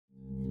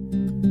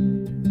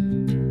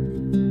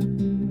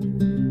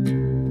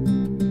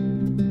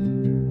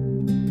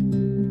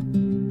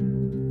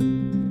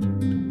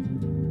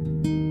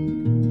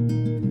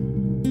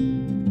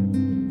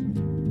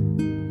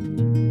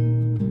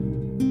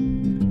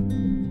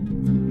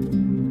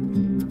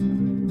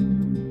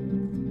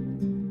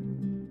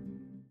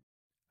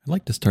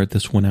like to start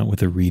this one out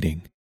with a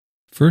reading.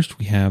 First,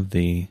 we have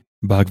the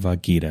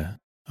Bhagavad Gita,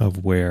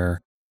 of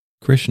where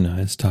Krishna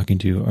is talking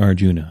to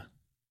Arjuna.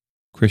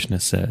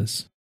 Krishna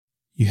says,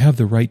 "You have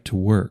the right to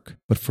work,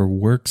 but for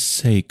work's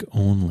sake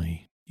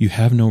only. You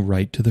have no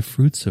right to the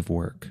fruits of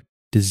work.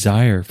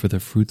 Desire for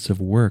the fruits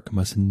of work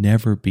must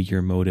never be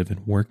your motive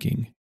in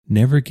working.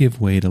 Never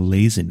give way to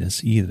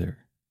laziness either.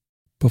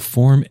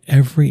 Perform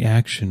every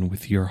action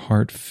with your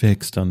heart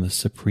fixed on the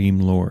Supreme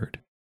Lord.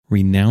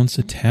 Renounce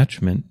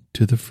attachment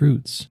to the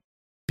fruits.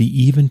 Be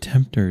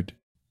even-tempered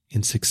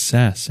in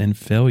success and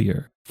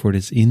failure, for it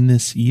is in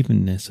this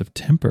evenness of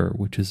temper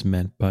which is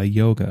meant by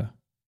yoga.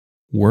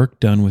 Work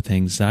done with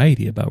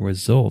anxiety about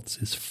results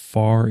is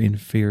far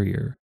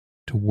inferior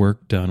to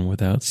work done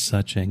without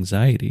such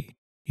anxiety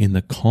in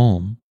the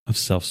calm of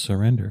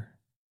self-surrender.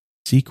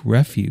 Seek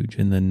refuge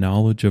in the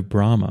knowledge of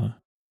Brahma.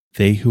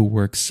 They who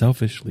work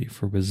selfishly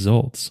for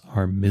results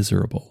are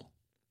miserable."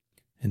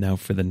 And now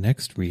for the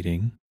next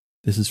reading,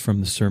 this is from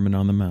the Sermon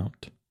on the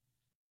Mount.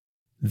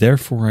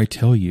 "Therefore I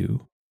tell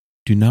you,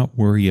 do not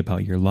worry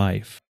about your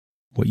life,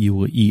 what you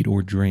will eat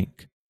or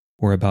drink,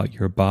 or about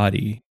your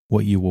body,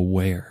 what you will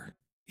wear.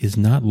 Is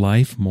not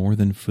life more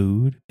than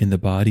food, and the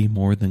body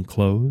more than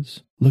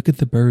clothes? Look at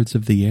the birds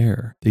of the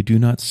air. They do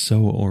not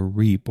sow or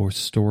reap or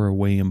store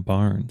away in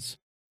barns,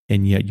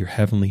 and yet your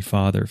heavenly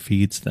Father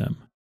feeds them.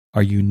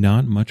 Are you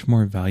not much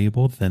more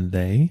valuable than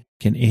they?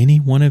 Can any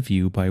one of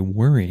you, by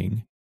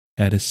worrying,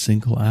 add a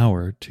single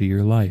hour to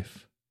your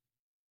life?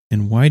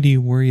 And why do you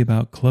worry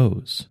about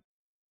clothes?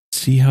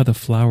 See how the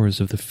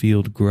flowers of the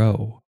field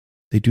grow.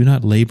 They do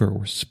not labor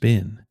or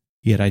spin.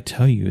 Yet I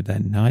tell you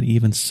that not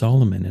even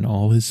Solomon in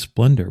all his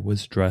splendor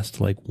was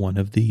dressed like one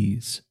of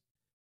these.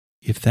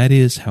 If that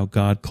is how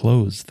God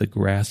clothes the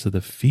grass of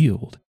the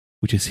field,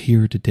 which is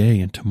here today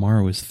and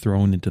tomorrow is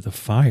thrown into the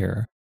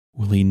fire,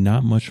 will he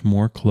not much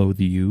more clothe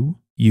you,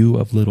 you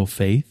of little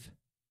faith?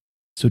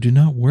 So do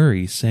not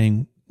worry,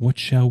 saying, 'What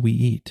shall we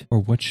eat? Or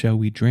what shall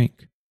we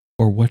drink?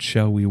 Or what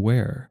shall we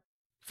wear?'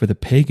 For the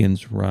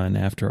pagans run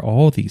after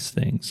all these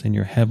things, and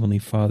your heavenly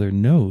Father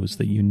knows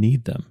that you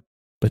need them.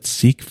 But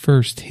seek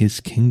first his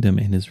kingdom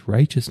and his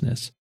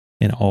righteousness,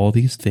 and all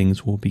these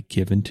things will be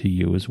given to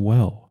you as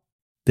well.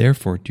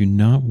 Therefore do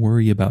not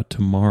worry about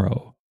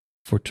tomorrow,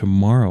 for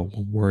tomorrow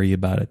will worry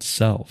about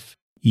itself.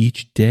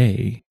 Each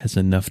day has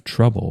enough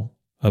trouble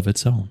of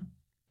its own."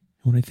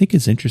 What I think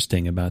is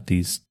interesting about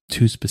these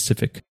two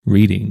specific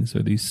readings,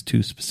 or these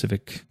two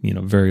specific,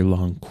 very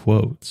long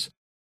quotes,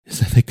 is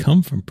that they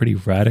come from pretty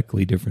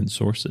radically different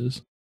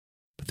sources.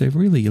 But they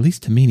really, at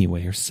least to me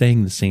anyway, are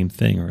saying the same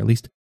thing, or at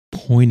least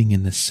pointing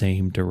in the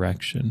same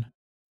direction.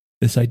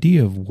 This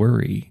idea of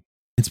worry,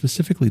 and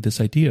specifically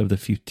this idea of the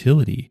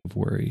futility of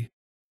worry,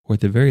 or at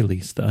the very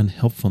least, the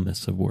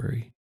unhelpfulness of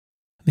worry.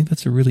 I think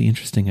that's a really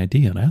interesting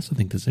idea, and I also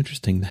think it's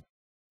interesting that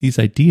these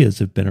ideas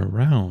have been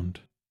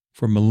around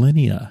for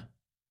millennia.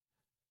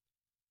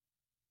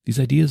 These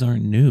ideas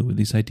aren't new.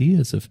 These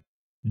ideas of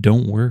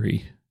don't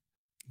worry,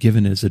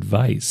 given as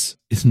advice,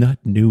 is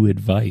not new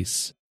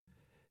advice.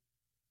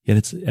 Yet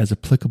it's as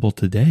applicable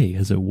today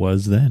as it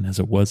was then, as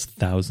it was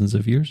thousands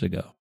of years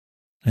ago.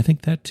 I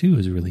think that too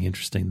is really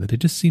interesting, that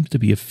it just seems to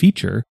be a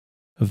feature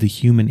of the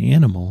human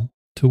animal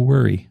to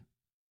worry.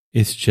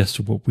 It's just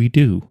what we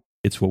do.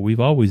 It's what we've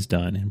always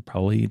done, and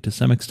probably to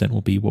some extent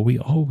will be what we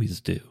always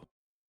do.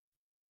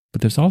 But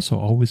there's also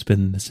always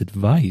been this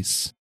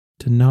advice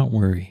to not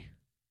worry.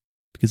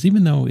 Because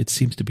even though it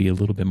seems to be a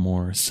little bit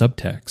more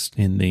subtext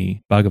in the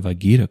Bhagavad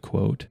Gita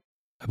quote,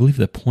 I believe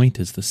the point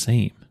is the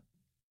same.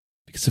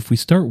 Because if we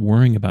start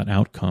worrying about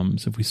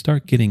outcomes, if we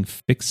start getting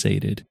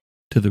fixated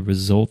to the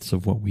results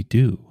of what we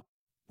do,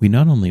 we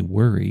not only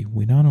worry,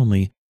 we not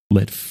only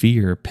let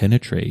fear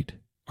penetrate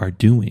our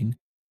doing,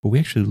 but we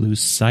actually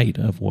lose sight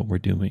of what we're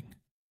doing.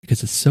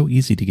 Because it's so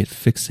easy to get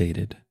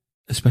fixated,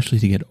 especially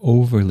to get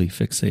overly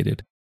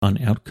fixated on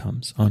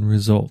outcomes, on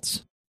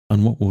results,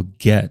 on what we'll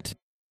get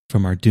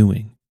from our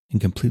doing, and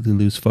completely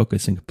lose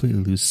focus and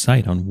completely lose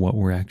sight on what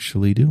we're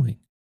actually doing.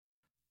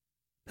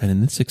 And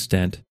in this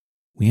extent,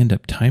 we end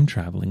up time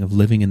traveling, of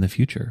living in the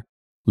future,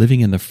 living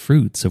in the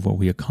fruits of what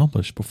we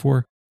accomplished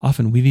before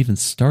often we've even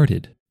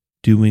started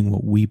doing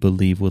what we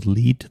believe will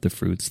lead to the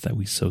fruits that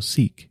we so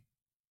seek.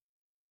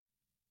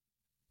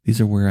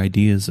 These are where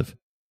ideas of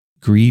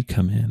greed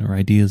come in, or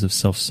ideas of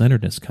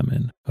self-centeredness come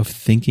in, of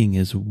thinking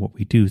is what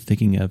we do,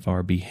 thinking of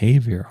our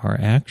behavior, our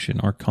action,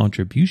 our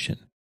contribution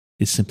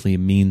is simply a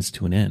means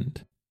to an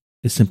end.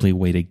 It's simply a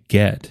way to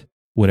get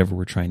whatever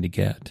we're trying to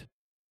get.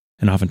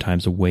 And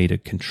oftentimes a way to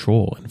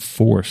control and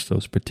force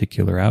those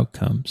particular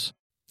outcomes,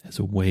 as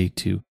a way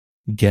to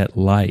get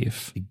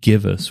life, to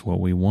give us what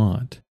we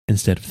want,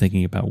 instead of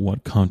thinking about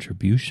what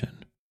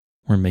contribution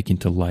we're making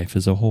to life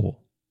as a whole.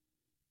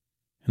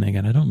 And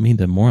again, I don't mean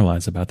to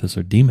moralize about this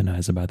or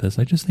demonize about this.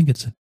 I just think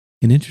it's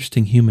an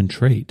interesting human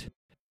trait.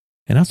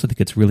 And I also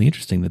think it's really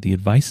interesting that the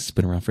advice has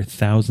been around for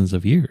thousands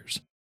of years,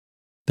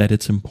 that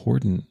it's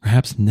important,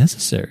 perhaps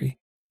necessary,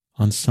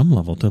 on some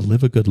level to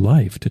live a good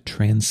life, to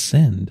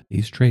transcend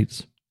these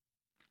traits.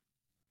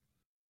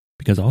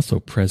 Because also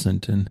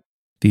present in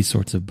these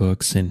sorts of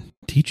books and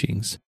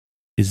teachings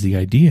is the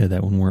idea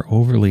that when we're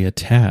overly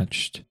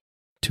attached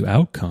to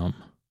outcome,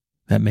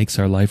 that makes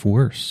our life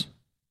worse.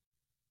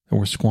 And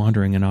we're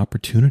squandering an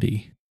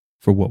opportunity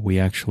for what we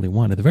actually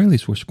want. At the very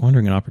least, we're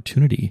squandering an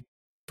opportunity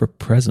for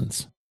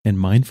presence and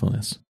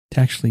mindfulness, to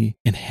actually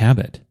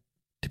inhabit,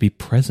 to be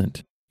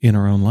present in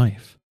our own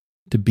life,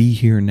 to be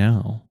here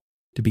now,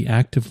 to be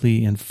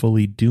actively and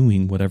fully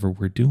doing whatever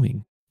we're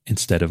doing,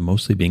 instead of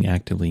mostly being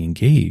actively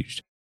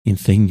engaged in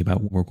thinking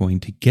about what we're going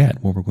to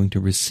get, what we're going to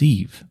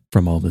receive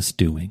from all this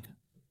doing.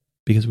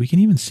 Because we can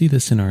even see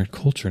this in our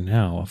culture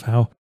now of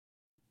how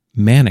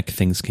manic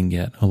things can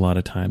get a lot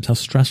of times, how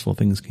stressful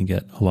things can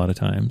get a lot of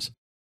times.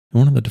 And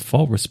one of the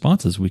default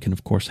responses we can,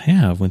 of course,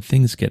 have when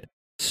things get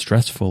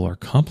stressful or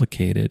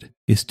complicated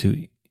is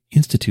to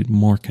institute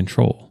more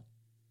control,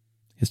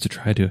 is to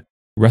try to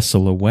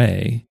wrestle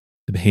away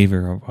the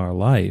behavior of our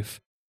life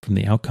from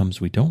the outcomes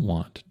we don't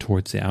want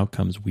towards the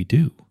outcomes we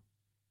do.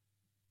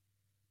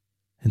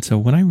 And so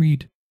when I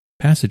read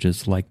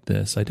passages like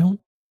this, I don't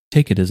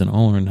take it as an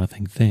all or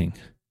nothing thing.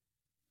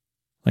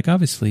 Like,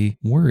 obviously,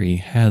 worry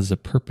has a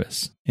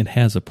purpose. It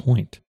has a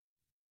point.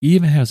 It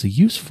even has a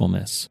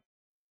usefulness.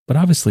 But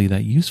obviously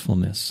that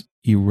usefulness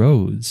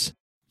erodes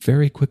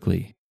very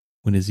quickly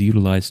when it's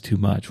utilized too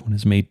much, when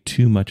it's made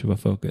too much of a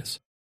focus,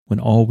 when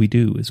all we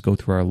do is go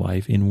through our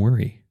life in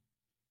worry.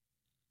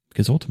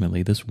 Because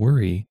ultimately this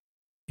worry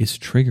is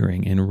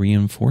triggering and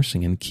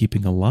reinforcing and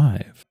keeping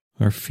alive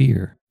our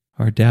fear,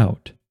 our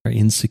doubt, our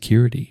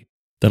insecurity,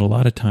 that a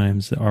lot of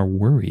times our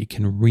worry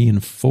can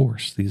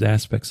reinforce these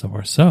aspects of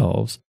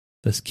ourselves,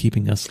 thus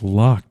keeping us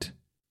locked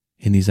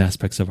in these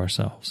aspects of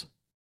ourselves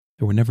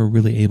that we're never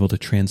really able to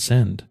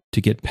transcend,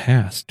 to get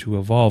past, to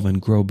evolve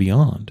and grow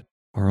beyond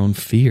our own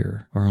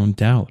fear, our own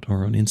doubt,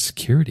 our own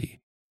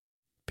insecurity,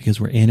 because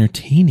we're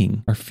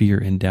entertaining our fear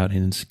and doubt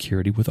and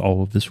insecurity with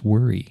all of this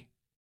worry.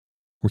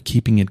 We're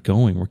keeping it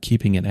going, we're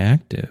keeping it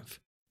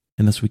active,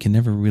 and thus we can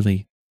never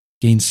really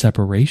gain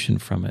separation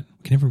from it.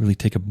 We can never really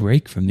take a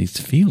break from these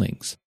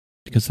feelings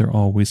because they're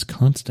always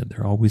constant,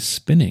 they're always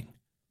spinning.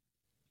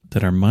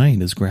 That our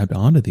mind is grabbed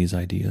onto these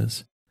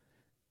ideas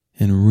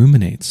and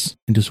ruminates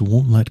and just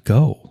won't let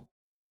go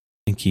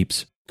and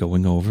keeps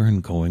going over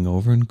and going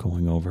over and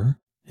going over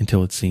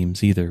until it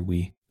seems either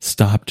we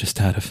stop just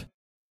out of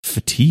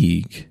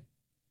fatigue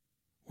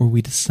or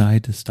we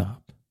decide to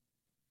stop.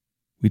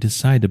 We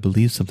decide to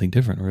believe something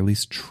different, or at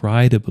least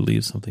try to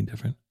believe something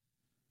different.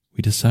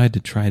 We decide to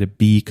try to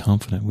be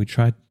confident. We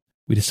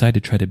decide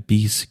to try to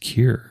be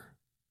secure.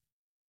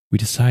 We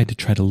decide to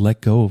try to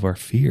let go of our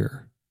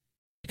fear,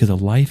 because a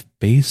life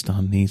based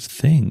on these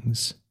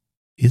things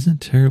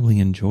isn't terribly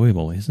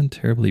enjoyable, isn't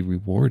terribly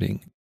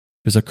rewarding.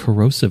 There's a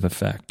corrosive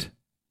effect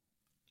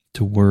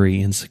to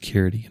worry,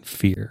 insecurity, and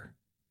fear.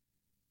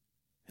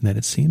 And that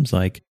it seems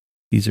like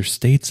these are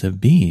states of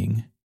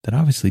being that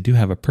obviously do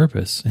have a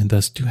purpose and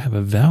thus do have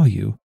a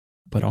value,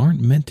 but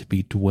aren't meant to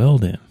be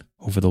dwelled in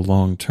over the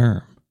long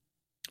term.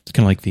 It's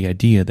kind of like the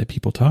idea that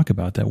people talk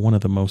about that one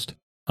of the most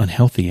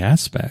unhealthy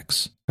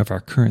aspects of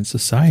our current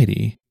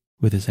society,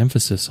 with this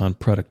emphasis on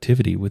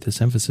productivity, with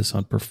this emphasis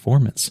on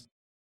performance,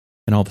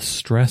 and all the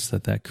stress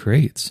that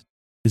creates,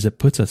 is it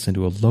puts us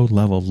into a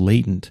low-level,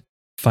 latent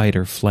fight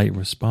or flight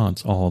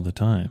response all the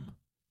time,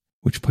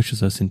 which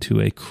pushes us into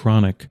a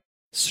chronic,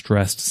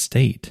 stressed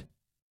state,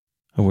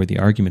 where the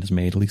argument is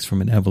made, at least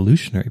from an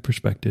evolutionary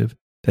perspective,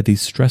 that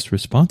these stress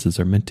responses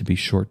are meant to be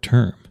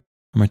short-term,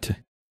 are meant to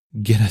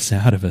get us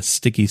out of a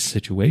sticky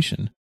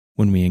situation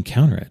when we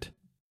encounter it.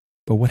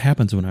 But what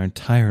happens when our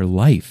entire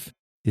life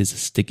is a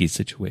sticky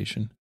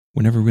situation?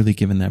 We're never really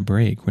given that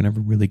break. We're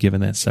never really given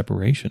that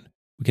separation.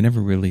 We can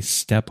never really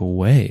step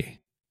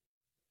away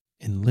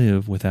and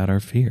live without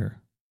our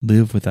fear,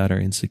 live without our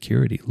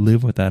insecurity,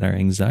 live without our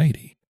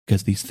anxiety,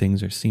 because these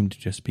things seem to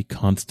just be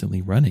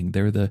constantly running.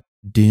 They're the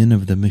din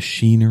of the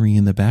machinery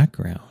in the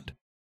background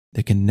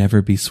that can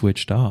never be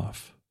switched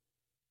off.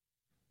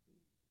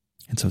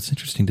 And so it's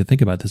interesting to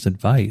think about this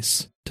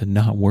advice to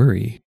not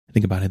worry.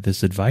 Think about it,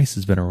 this advice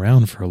has been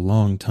around for a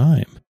long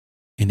time,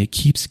 and it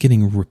keeps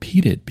getting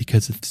repeated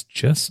because it's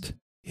just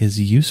as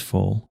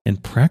useful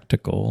and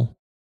practical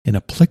and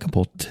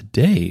applicable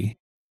today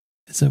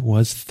as it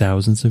was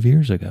thousands of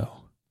years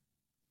ago.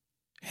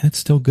 And it's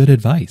still good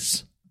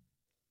advice.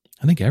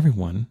 I think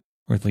everyone,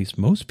 or at least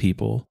most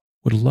people,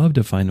 would love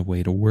to find a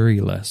way to worry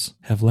less,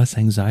 have less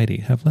anxiety,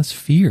 have less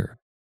fear,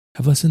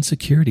 have less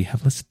insecurity,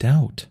 have less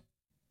doubt.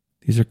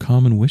 These are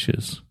common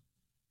wishes.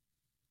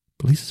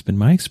 But at least it's been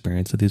my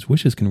experience that these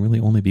wishes can really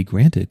only be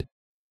granted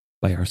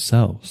by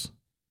ourselves.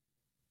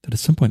 That at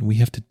some point we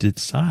have to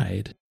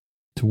decide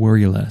to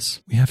worry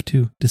less. We have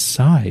to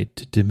decide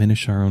to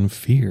diminish our own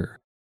fear.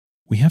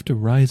 We have to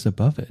rise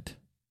above it.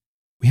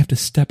 We have to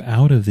step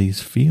out of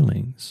these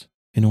feelings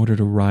in order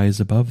to rise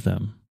above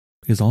them.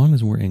 Because as long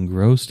as we're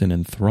engrossed and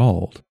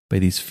enthralled by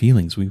these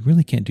feelings, we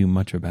really can't do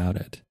much about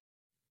it.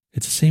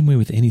 It's the same way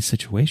with any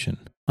situation.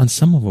 On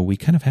some level, we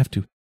kind of have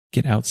to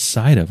get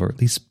outside of, or at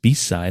least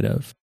beside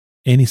of,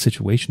 any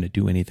situation to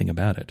do anything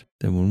about it.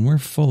 Then when we're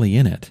fully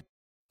in it,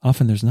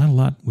 often there's not a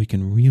lot we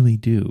can really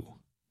do.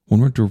 When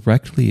we're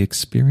directly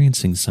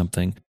experiencing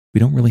something, we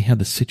don't really have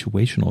the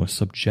situational or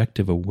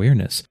subjective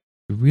awareness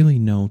to really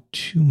know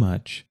too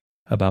much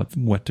about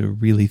what to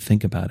really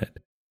think about it,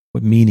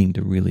 what meaning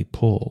to really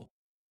pull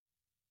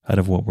out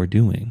of what we're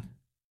doing.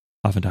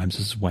 Oftentimes,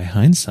 this is why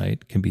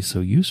hindsight can be so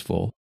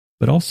useful,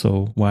 but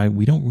also why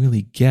we don't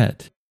really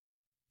get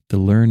the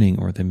learning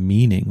or the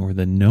meaning or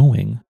the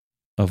knowing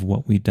of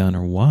what we've done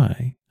or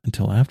why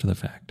until after the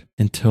fact,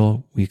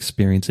 until we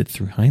experience it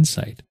through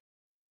hindsight.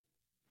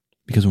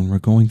 Because when we're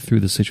going through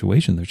the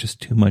situation, there's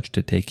just too much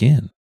to take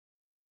in.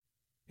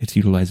 It's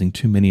utilizing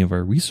too many of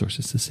our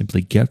resources to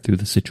simply get through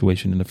the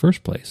situation in the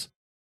first place.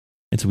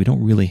 And so we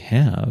don't really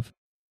have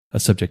a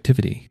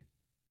subjectivity.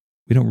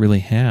 We don't really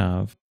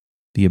have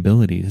the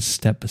ability to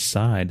step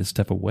aside, to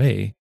step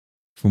away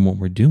from what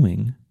we're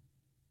doing,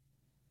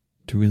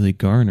 to really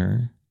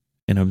garner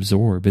and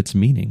absorb its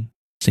meaning.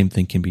 Same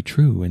thing can be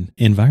true in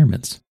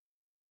environments.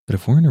 But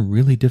if we're in a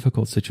really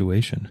difficult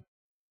situation,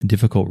 a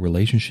difficult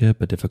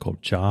relationship, a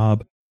difficult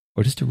job,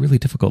 or just a really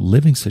difficult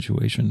living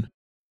situation,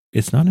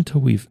 it's not until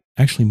we've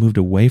actually moved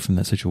away from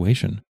that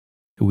situation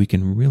that we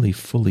can really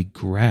fully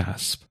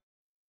grasp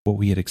what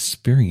we had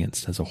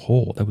experienced as a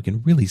whole, that we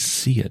can really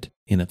see it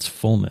in its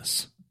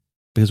fullness.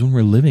 Because when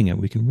we're living it,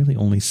 we can really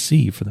only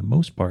see, for the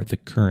most part, the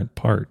current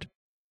part,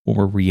 what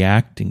we're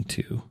reacting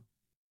to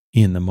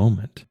in the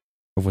moment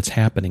of what's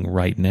happening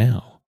right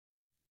now.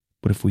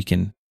 But if we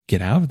can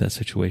get out of that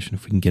situation,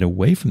 if we can get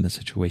away from the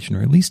situation,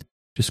 or at least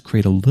just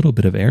create a little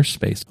bit of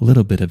airspace, a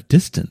little bit of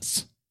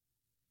distance,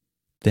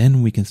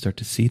 then we can start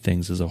to see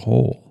things as a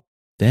whole.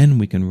 Then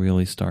we can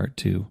really start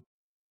to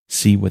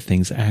see what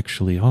things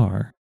actually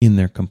are in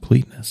their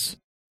completeness.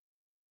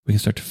 We can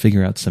start to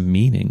figure out some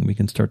meaning. We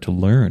can start to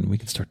learn. We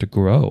can start to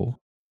grow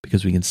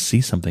because we can see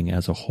something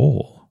as a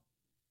whole.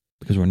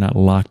 Because we're not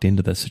locked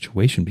into the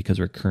situation because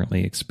we're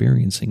currently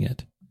experiencing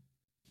it.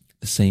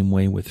 The same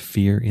way with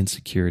fear,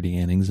 insecurity,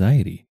 and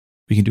anxiety.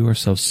 We can do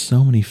ourselves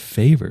so many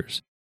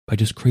favors by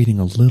just creating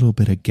a little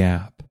bit of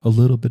gap, a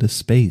little bit of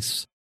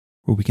space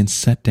where we can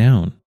set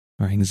down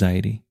our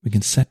anxiety. We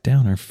can set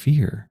down our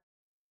fear.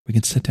 We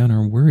can set down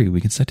our worry.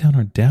 We can set down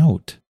our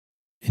doubt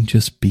and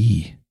just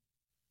be.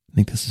 I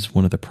think this is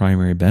one of the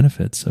primary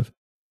benefits of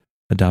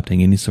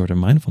adopting any sort of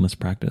mindfulness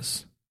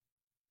practice.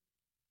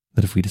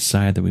 That if we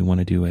decide that we want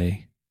to do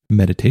a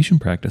meditation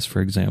practice,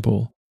 for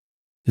example,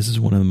 this is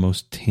one of the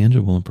most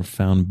tangible and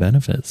profound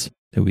benefits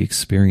that we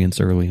experience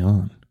early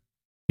on,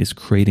 is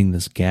creating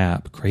this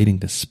gap, creating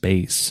this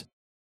space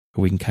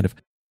where we can kind of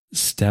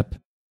step,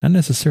 not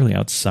necessarily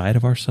outside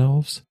of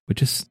ourselves, but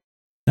just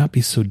not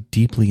be so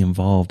deeply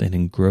involved and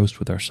engrossed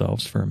with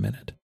ourselves for a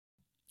minute.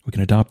 We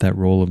can adopt that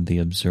role of the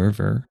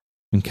observer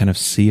and kind of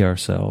see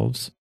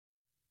ourselves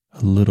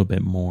a little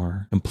bit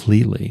more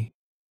completely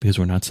because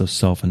we're not so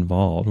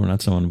self-involved. We're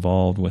not so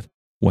involved with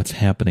what's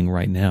happening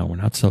right now. We're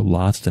not so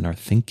lost in our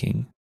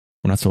thinking.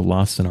 We're not so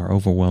lost in our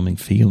overwhelming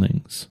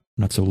feelings.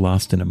 We're not so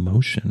lost in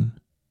emotion.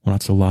 We're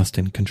not so lost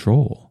in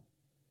control.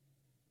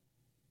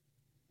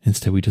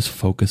 Instead, we just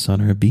focus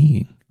on our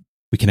being.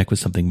 We connect with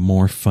something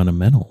more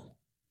fundamental.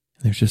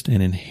 And there's just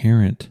an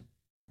inherent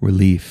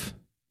relief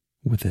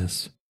with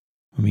this.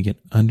 When we get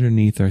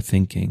underneath our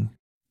thinking,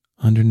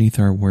 underneath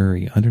our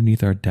worry,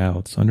 underneath our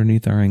doubts,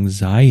 underneath our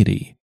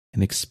anxiety,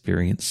 and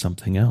experience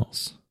something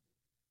else.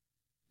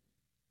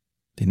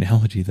 The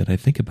analogy that I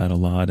think about a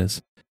lot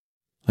is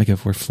like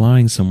if we're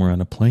flying somewhere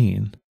on a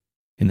plane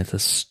and it's a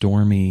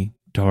stormy,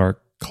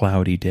 dark,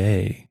 cloudy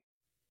day,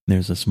 and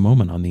there's this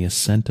moment on the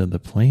ascent of the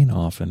plane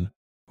often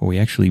where we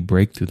actually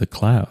break through the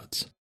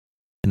clouds.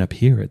 And up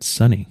here it's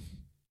sunny.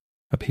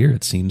 Up here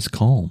it seems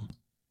calm.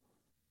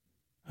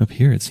 Up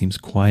here it seems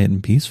quiet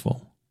and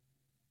peaceful.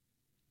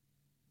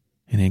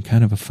 And in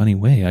kind of a funny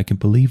way, I can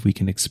believe we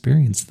can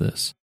experience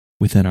this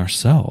within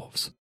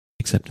ourselves,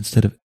 except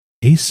instead of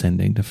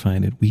ascending to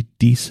find it, we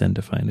descend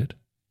to find it.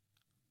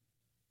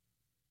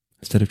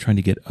 Instead of trying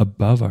to get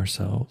above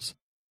ourselves,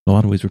 in a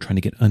lot of ways we're trying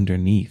to get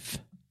underneath,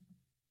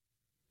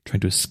 trying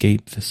to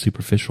escape the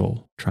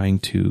superficial, trying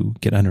to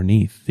get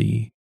underneath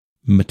the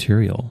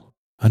material,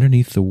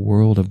 underneath the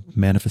world of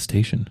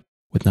manifestation,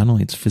 with not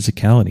only its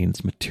physicality and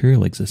its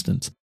material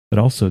existence, but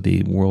also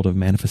the world of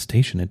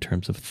manifestation in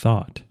terms of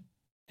thought,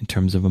 in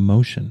terms of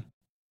emotion,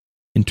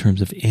 in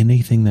terms of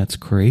anything that's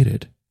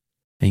created,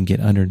 and get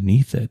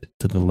underneath it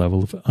to the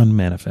level of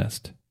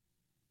unmanifest,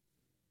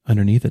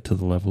 underneath it to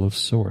the level of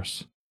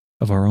source,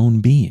 of our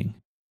own being,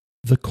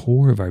 the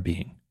core of our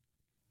being,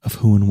 of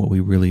who and what we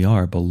really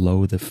are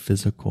below the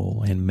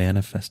physical and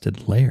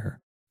manifested layer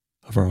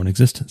of our own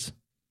existence.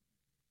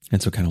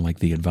 And so kind of like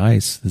the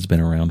advice that's been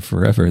around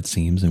forever, it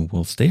seems, and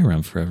will stay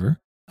around forever,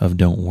 of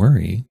don't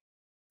worry,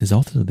 is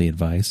also the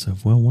advice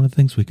of, well, one of the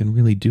things we can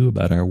really do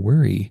about our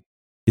worry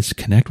is to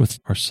connect with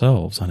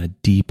ourselves on a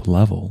deep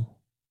level.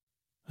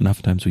 And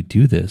oftentimes we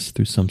do this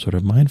through some sort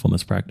of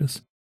mindfulness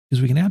practice,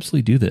 because we can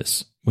absolutely do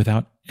this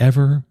without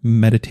ever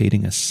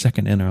meditating a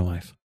second in our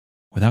life,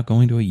 without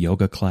going to a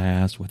yoga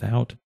class,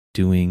 without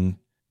doing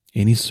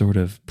any sort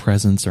of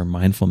presence or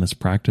mindfulness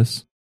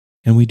practice.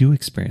 And we do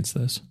experience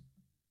this.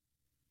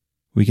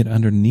 We get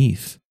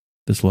underneath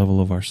this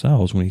level of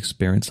ourselves when we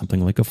experience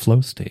something like a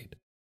flow state.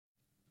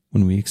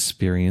 When we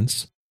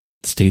experience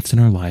states in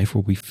our life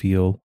where we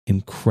feel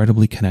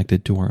incredibly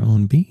connected to our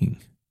own being.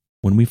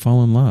 When we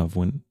fall in love,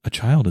 when a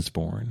child is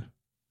born,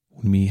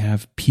 when we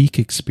have peak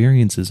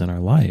experiences in our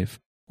life,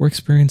 or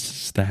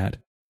experiences that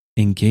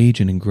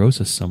engage and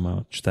engross us so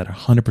much that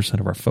 100%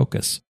 of our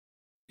focus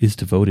is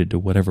devoted to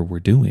whatever we're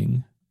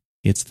doing,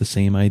 it's the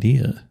same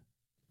idea.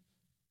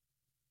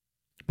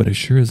 But it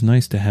sure is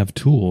nice to have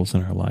tools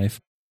in our life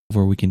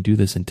where we can do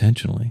this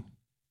intentionally.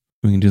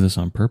 We can do this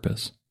on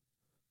purpose.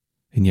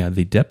 And yeah,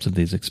 the depths of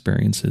these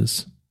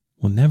experiences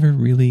will never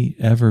really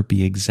ever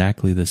be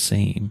exactly the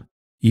same.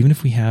 Even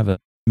if we have a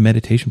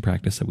meditation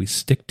practice that we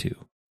stick to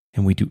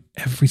and we do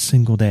every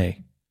single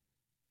day,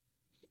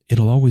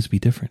 it'll always be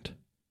different.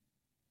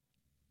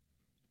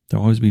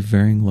 There'll always be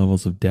varying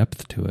levels of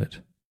depth to it,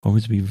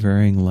 always be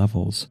varying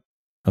levels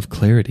of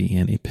clarity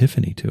and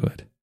epiphany to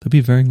it. There'll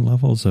be varying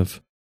levels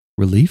of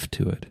relief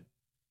to it.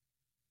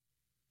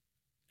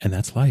 And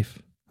that's life.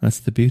 That's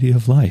the beauty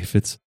of life.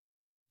 It's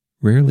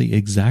rarely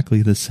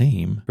exactly the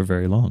same for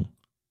very long.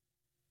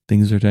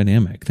 Things are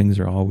dynamic. Things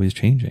are always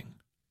changing.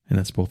 And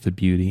that's both the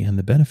beauty and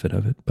the benefit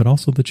of it, but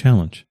also the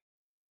challenge.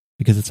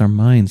 Because it's our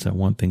minds that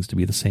want things to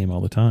be the same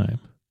all the time.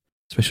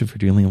 Especially if we're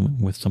dealing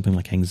with something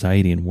like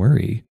anxiety and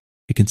worry,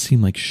 it can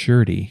seem like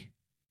surety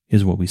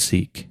is what we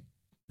seek.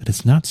 That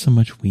it's not so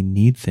much we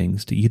need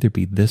things to either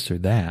be this or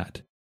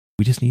that.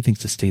 We just need things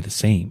to stay the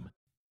same.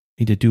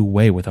 We need to do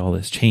away with all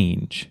this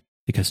change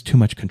because too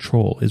much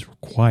control is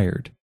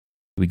required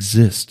to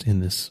exist in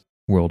this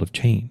world of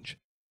change.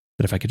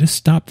 That if I could just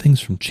stop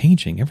things from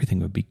changing, everything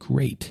would be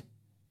great.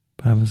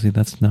 But obviously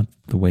that's not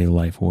the way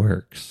life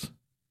works.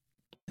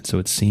 And so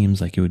it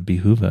seems like it would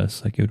behoove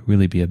us, like it would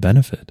really be a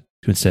benefit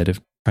to, instead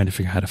of trying to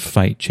figure out how to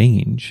fight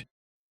change,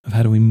 of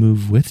how do we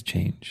move with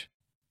change.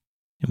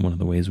 And one of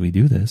the ways we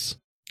do this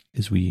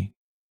is we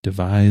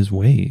devise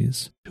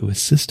ways to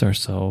assist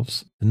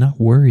ourselves to not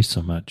worry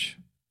so much,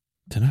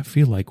 to not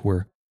feel like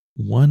we're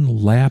one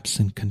lapse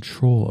in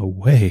control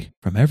away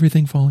from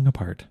everything falling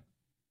apart,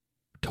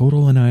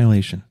 total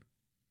annihilation,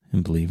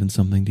 and believe in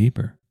something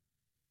deeper,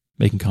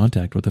 making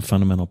contact with the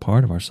fundamental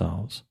part of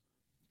ourselves,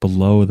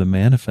 below the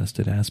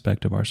manifested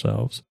aspect of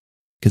ourselves,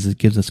 because it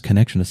gives us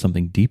connection to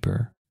something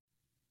deeper,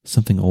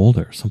 something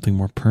older, something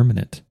more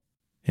permanent,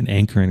 and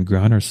anchor and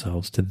ground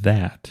ourselves to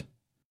that.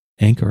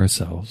 Anchor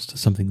ourselves to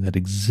something that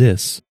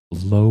exists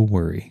below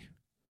worry,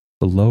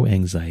 below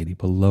anxiety,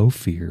 below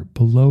fear,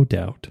 below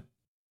doubt,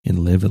 and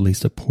live at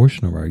least a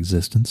portion of our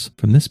existence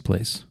from this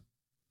place.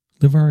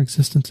 Live our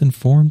existence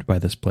informed by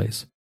this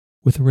place,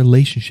 with a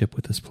relationship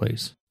with this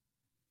place.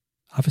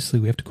 Obviously,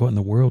 we have to go out in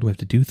the world, we have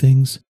to do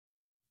things.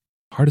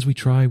 Hard as we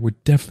try, we're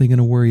definitely going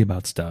to worry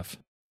about stuff.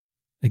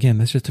 Again,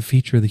 that's just a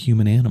feature of the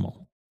human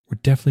animal. We're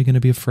definitely going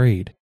to be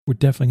afraid. We're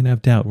definitely going to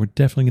have doubt. We're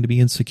definitely going to be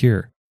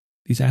insecure.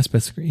 These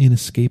aspects are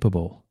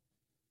inescapable.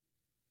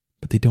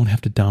 But they don't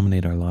have to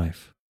dominate our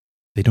life.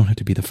 They don't have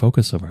to be the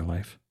focus of our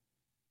life.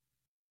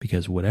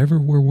 Because whatever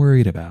we're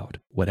worried about,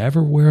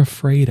 whatever we're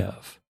afraid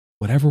of,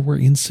 whatever we're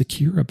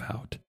insecure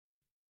about,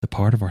 the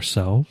part of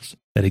ourselves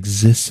that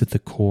exists at the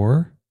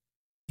core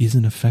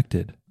isn't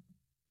affected.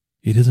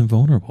 It isn't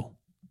vulnerable.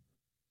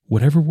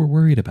 Whatever we're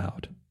worried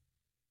about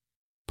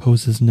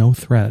poses no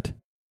threat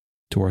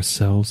to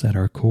ourselves at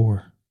our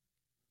core.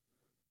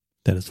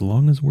 That as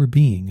long as we're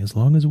being, as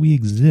long as we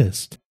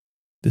exist,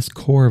 this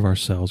core of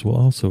ourselves will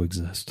also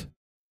exist.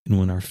 And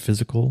when our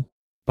physical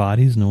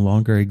bodies no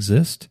longer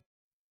exist,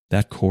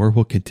 that core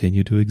will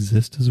continue to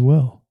exist as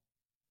well.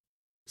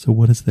 So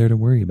what is there to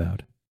worry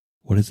about?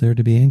 What is there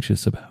to be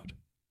anxious about?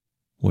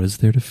 What is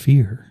there to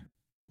fear?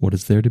 What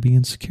is there to be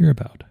insecure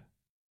about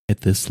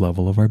at this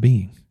level of our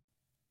being?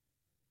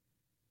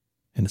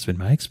 And it's been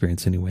my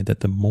experience anyway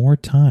that the more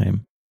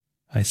time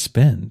I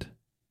spend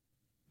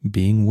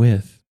being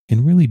with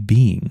and really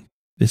being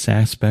this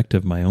aspect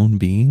of my own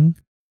being,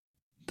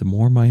 the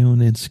more my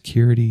own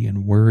insecurity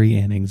and worry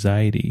and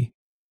anxiety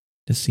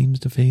just seems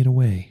to fade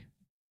away.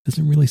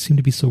 Doesn't really seem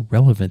to be so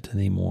relevant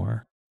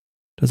anymore.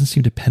 Doesn't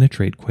seem to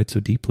penetrate quite so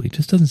deeply. It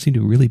just doesn't seem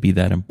to really be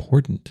that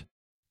important.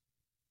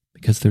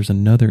 Because there's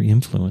another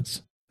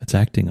influence that's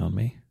acting on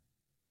me.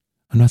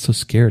 I'm not so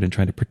scared and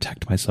trying to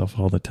protect myself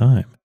all the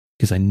time.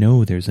 Because I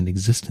know there's an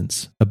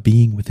existence, a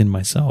being within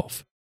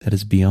myself that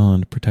is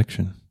beyond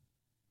protection.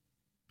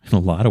 In a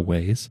lot of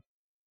ways,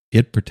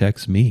 it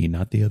protects me,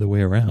 not the other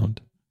way around.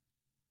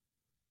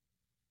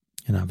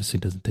 And obviously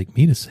it doesn't take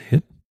me to say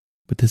it,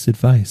 but this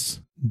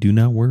advice, do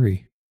not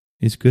worry,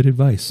 is good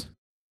advice.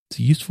 It's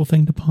a useful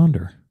thing to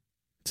ponder.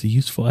 It's a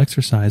useful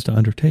exercise to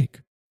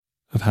undertake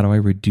of how do I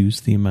reduce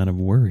the amount of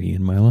worry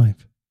in my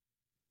life.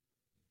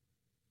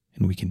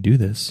 And we can do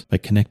this by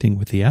connecting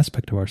with the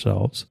aspect of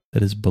ourselves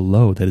that is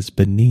below, that is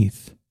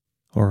beneath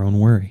our own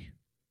worry,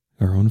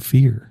 our own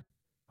fear,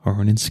 our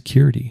own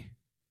insecurity,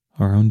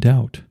 our own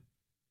doubt.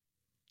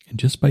 And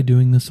just by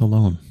doing this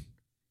alone,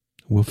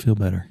 we'll feel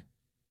better.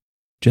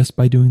 Just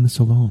by doing this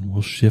alone,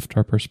 we'll shift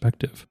our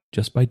perspective.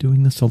 Just by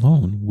doing this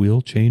alone,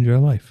 we'll change our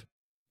life.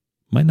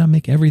 Might not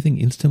make everything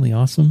instantly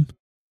awesome,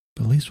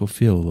 but at least we'll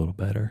feel a little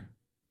better.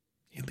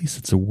 At least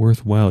it's a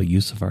worthwhile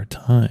use of our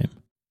time,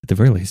 at the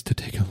very least, to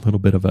take a little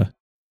bit of a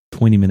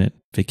 20-minute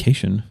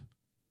vacation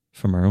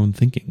from our own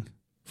thinking,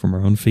 from our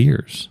own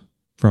fears,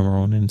 from our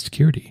own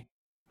insecurity,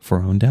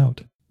 from our own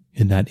doubt.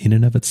 And that in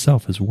and of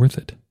itself is worth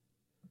it.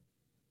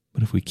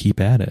 But if we keep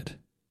at it,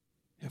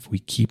 if we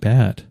keep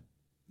at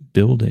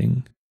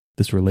building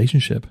this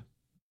relationship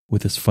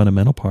with this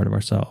fundamental part of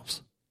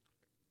ourselves,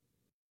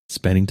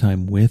 spending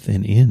time with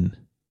and in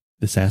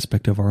this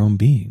aspect of our own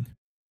being,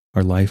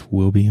 our life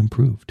will be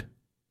improved.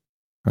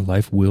 Our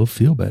life will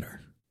feel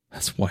better.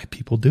 That's why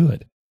people do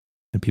it.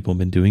 And people have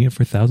been doing it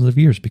for thousands of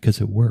years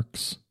because it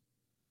works.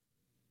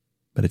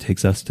 But it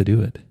takes us to do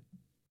it.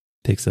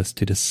 It takes us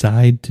to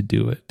decide to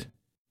do it.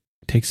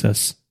 It takes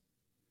us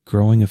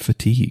growing a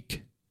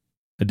fatigue,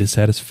 a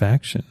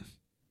dissatisfaction,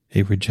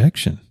 a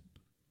rejection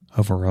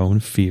of our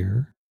own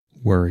fear,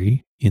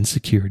 worry,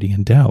 insecurity,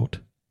 and doubt,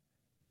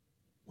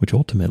 which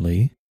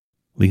ultimately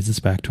leads us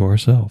back to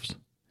ourselves.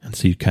 And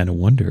so you kind of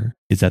wonder,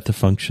 is that the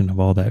function of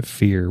all that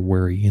fear,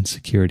 worry,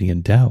 insecurity,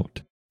 and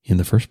doubt in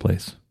the first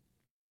place?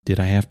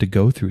 Did I have to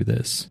go through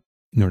this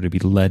in order to be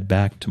led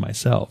back to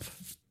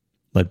myself,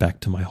 led back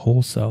to my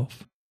whole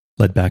self,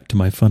 led back to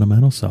my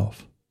fundamental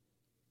self?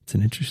 It's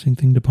an interesting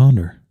thing to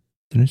ponder.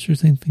 It's an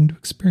interesting thing to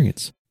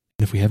experience.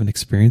 And if we haven't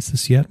experienced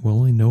this yet, we'll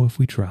only know if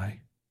we try.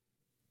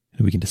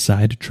 And we can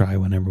decide to try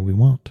whenever we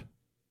want.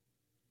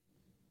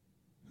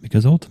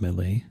 Because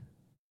ultimately,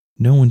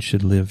 no one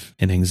should live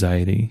in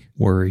anxiety,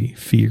 worry,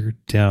 fear,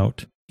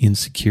 doubt,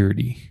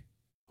 insecurity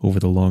over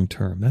the long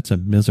term. That's a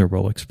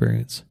miserable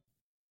experience.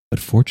 But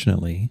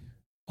fortunately,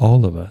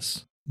 all of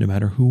us, no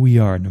matter who we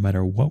are, no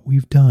matter what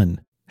we've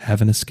done,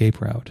 have an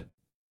escape route,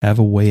 have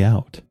a way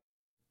out.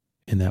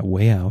 And that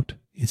way out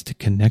is to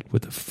connect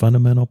with the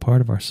fundamental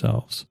part of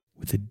ourselves,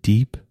 with the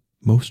deep,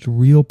 most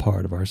real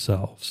part of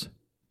ourselves,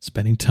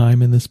 spending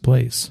time in this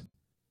place,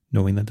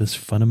 knowing that this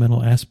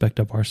fundamental aspect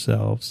of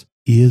ourselves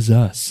is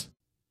us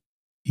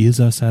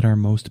at our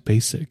most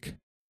basic,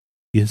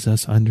 is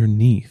us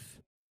underneath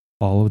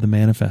all of the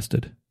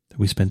manifested that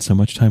we spend so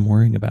much time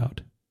worrying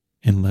about,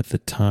 and let the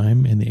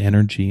time and the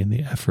energy and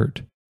the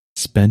effort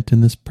spent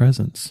in this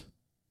presence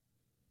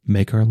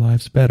make our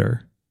lives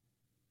better,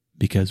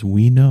 because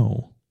we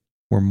know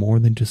we're more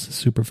than just the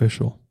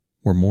superficial.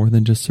 We're more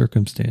than just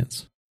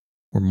circumstance.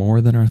 We're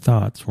more than our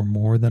thoughts. We're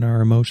more than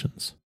our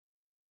emotions.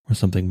 We're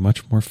something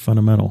much more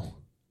fundamental,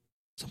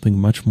 something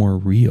much more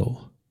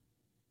real.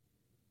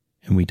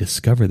 And we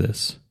discover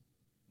this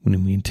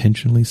when we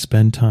intentionally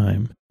spend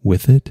time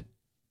with it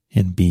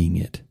and being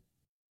it.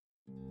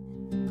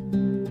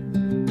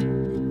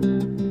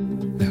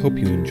 I hope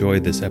you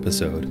enjoyed this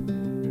episode.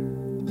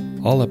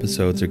 All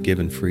episodes are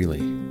given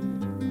freely.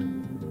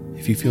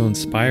 If you feel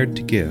inspired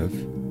to give,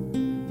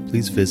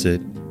 please visit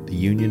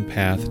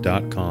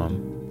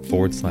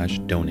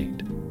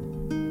theunionpath.com/donate.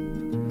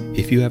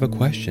 If you have a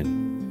question,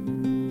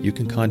 you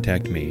can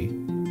contact me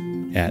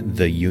at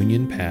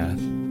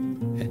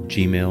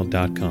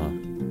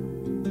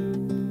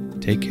theunionpath@gmail.com.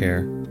 Take care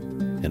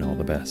and all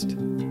the best.